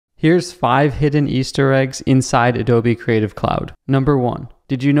Here's 5 hidden Easter eggs inside Adobe Creative Cloud. Number 1.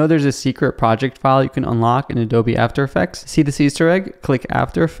 Did you know there's a secret project file you can unlock in Adobe After Effects? See this Easter egg? Click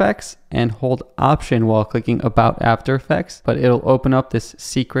After Effects and hold Option while clicking About After Effects, but it'll open up this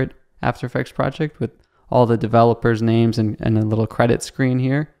secret After Effects project with all the developers' names and a little credit screen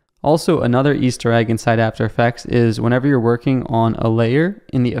here. Also, another Easter egg inside After Effects is whenever you're working on a layer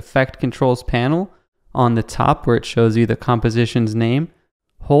in the Effect Controls panel, on the top where it shows you the composition's name,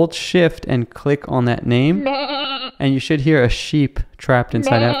 hold Shift and click on that name, and you should hear a sheep trapped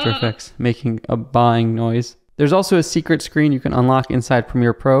inside After Effects making a baaing noise. There's also a secret screen you can unlock inside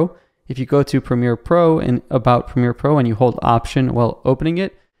Premiere Pro. If you go to Premiere Pro and About Premiere Pro and you hold Option while opening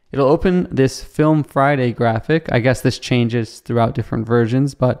it, it'll open this Film Friday graphic. I guess this changes throughout different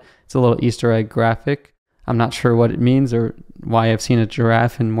versions, but it's a little Easter egg graphic. I'm not sure what it means or why I've seen a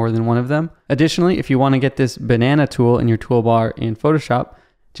giraffe in more than one of them. Additionally, if you want to get this banana tool in your toolbar in Photoshop,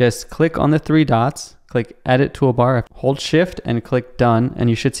 just click on the 3 dots, click Edit Toolbar, hold Shift and click Done, and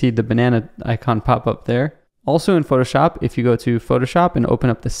you should see the banana icon pop up there. Also in Photoshop, if you go to Photoshop and open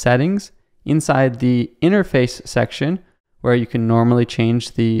up the settings, inside the interface section, where you can normally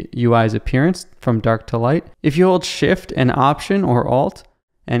change the UI's appearance from dark to light, if you hold Shift and Option or Alt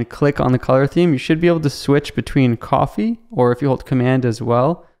and click on the color theme, you should be able to switch between coffee, or if you hold Command as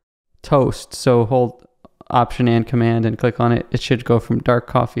well, toast. So hold Option and Command and click on it. It should go from dark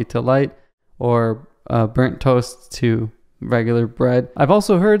coffee to light, or burnt toast to regular bread. I've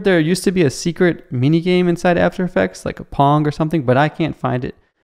also heard there used to be a secret mini game inside After Effects, like a Pong or something, but I can't find it.